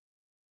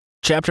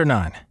Chapter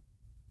 9.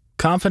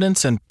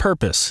 Confidence and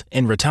Purpose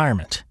in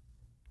Retirement.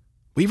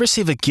 We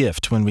receive a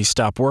gift when we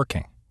stop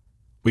working.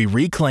 We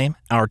reclaim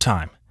our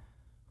time.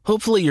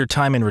 Hopefully your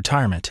time in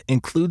retirement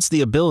includes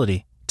the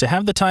ability to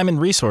have the time and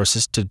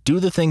resources to do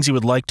the things you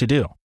would like to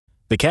do.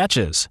 The catch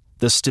is,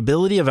 the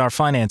stability of our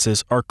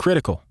finances are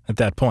critical at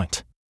that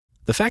point.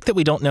 The fact that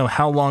we don't know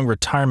how long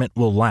retirement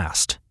will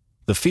last,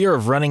 the fear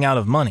of running out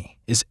of money,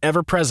 is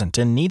ever present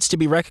and needs to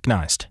be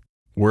recognized.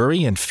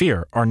 Worry and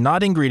fear are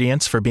not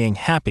ingredients for being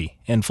happy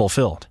and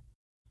fulfilled.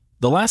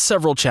 The last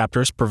several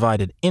chapters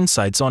provided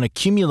insights on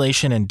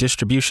accumulation and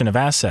distribution of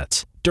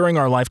assets during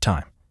our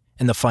lifetime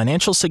and the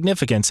financial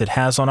significance it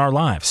has on our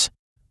lives.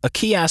 A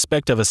key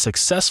aspect of a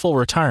successful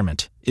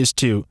retirement is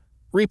to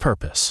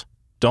repurpose,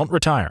 don't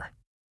retire.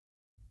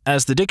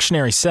 As the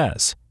dictionary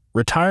says,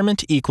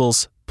 retirement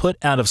equals put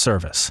out of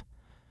service.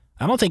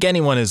 I don't think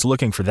anyone is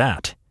looking for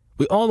that.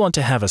 We all want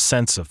to have a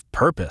sense of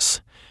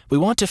purpose. We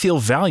want to feel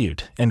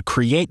valued and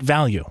create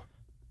value.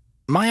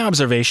 My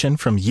observation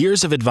from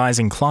years of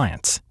advising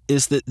clients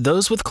is that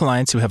those with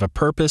clients who have a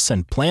purpose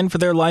and plan for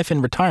their life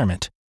in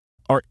retirement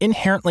are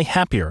inherently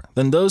happier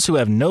than those who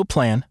have no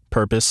plan,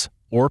 purpose,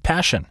 or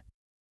passion.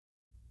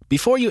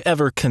 Before you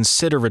ever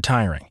consider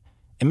retiring,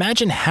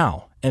 imagine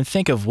how and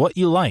think of what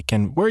you like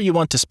and where you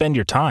want to spend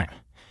your time.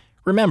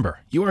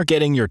 Remember, you are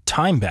getting your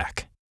time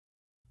back.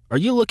 Are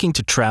you looking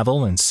to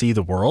travel and see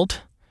the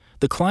world?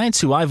 The clients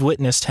who I've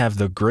witnessed have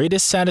the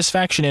greatest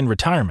satisfaction in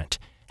retirement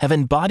have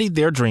embodied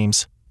their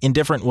dreams in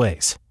different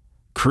ways.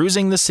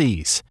 Cruising the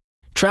seas,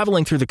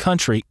 traveling through the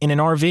country in an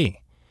RV,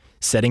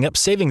 setting up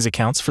savings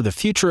accounts for the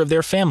future of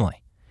their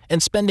family,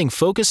 and spending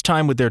focused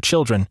time with their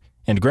children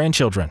and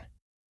grandchildren.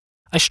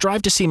 I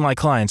strive to see my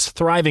clients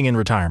thriving in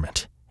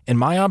retirement, and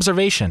my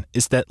observation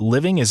is that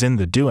living is in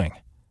the doing,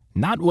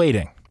 not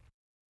waiting.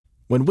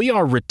 When we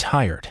are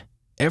retired,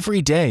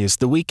 every day is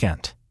the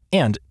weekend,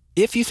 and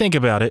if you think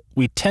about it,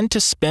 we tend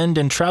to spend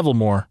and travel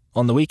more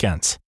on the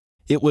weekends.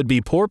 It would be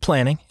poor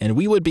planning, and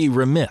we would be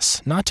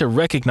remiss not to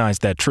recognize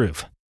that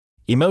truth.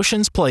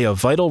 Emotions play a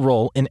vital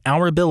role in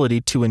our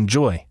ability to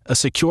enjoy a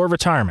secure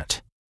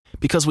retirement.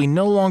 Because we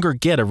no longer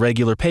get a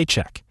regular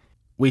paycheck,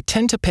 we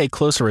tend to pay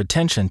closer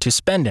attention to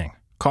spending,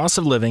 cost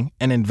of living,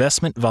 and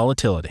investment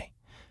volatility.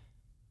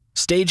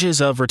 Stages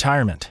of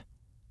retirement.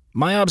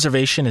 My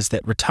observation is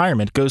that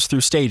retirement goes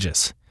through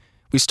stages.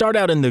 We start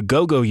out in the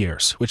go-go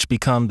years, which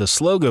become the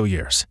slow-go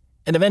years,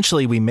 and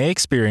eventually we may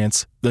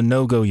experience the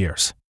no-go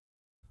years.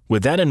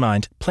 With that in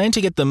mind, plan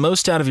to get the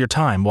most out of your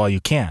time while you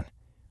can.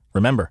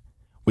 Remember,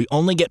 we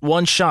only get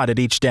one shot at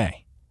each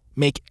day.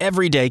 Make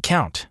every day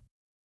count.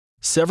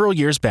 Several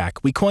years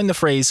back, we coined the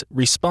phrase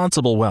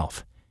responsible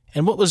wealth,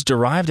 and what was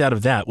derived out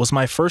of that was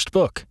my first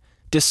book,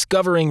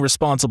 Discovering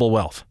Responsible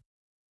Wealth.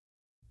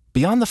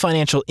 Beyond the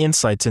financial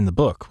insights in the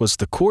book was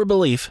the core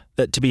belief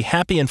that to be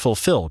happy and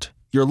fulfilled,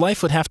 your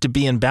life would have to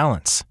be in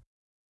balance.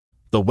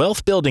 The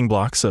wealth building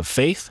blocks of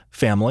faith,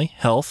 family,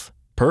 health,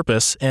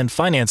 purpose, and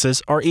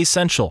finances are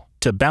essential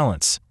to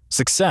balance,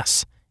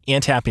 success,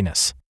 and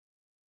happiness.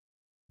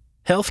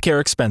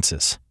 Healthcare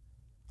expenses.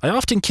 I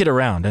often kid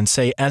around and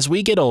say as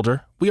we get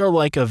older, we are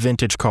like a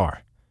vintage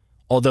car.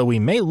 Although we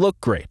may look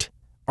great,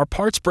 our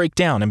parts break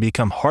down and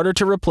become harder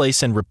to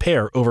replace and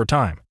repair over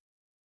time.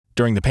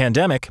 During the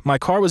pandemic, my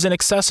car was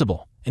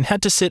inaccessible and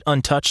had to sit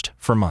untouched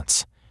for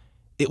months.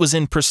 It was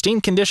in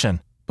pristine condition,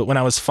 but when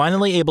I was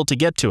finally able to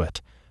get to it,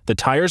 the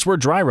tires were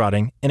dry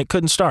rotting and it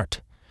couldn't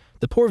start.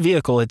 The poor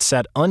vehicle had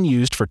sat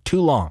unused for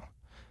too long.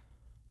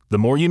 The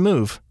more you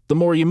move, the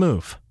more you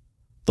move.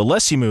 The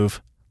less you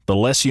move, the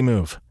less you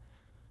move.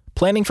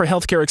 Planning for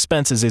healthcare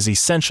expenses is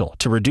essential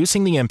to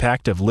reducing the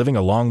impact of living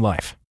a long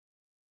life.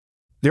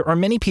 There are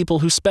many people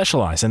who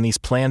specialize in these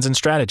plans and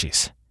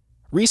strategies.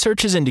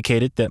 Research has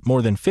indicated that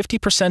more than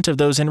 50% of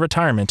those in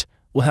retirement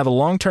will have a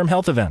long-term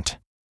health event.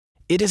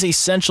 It is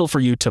essential for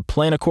you to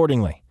plan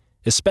accordingly,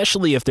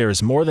 especially if there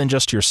is more than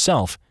just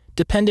yourself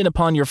dependent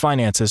upon your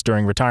finances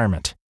during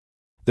retirement.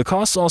 The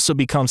costs also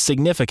become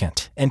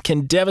significant and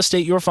can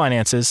devastate your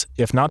finances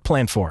if not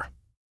planned for.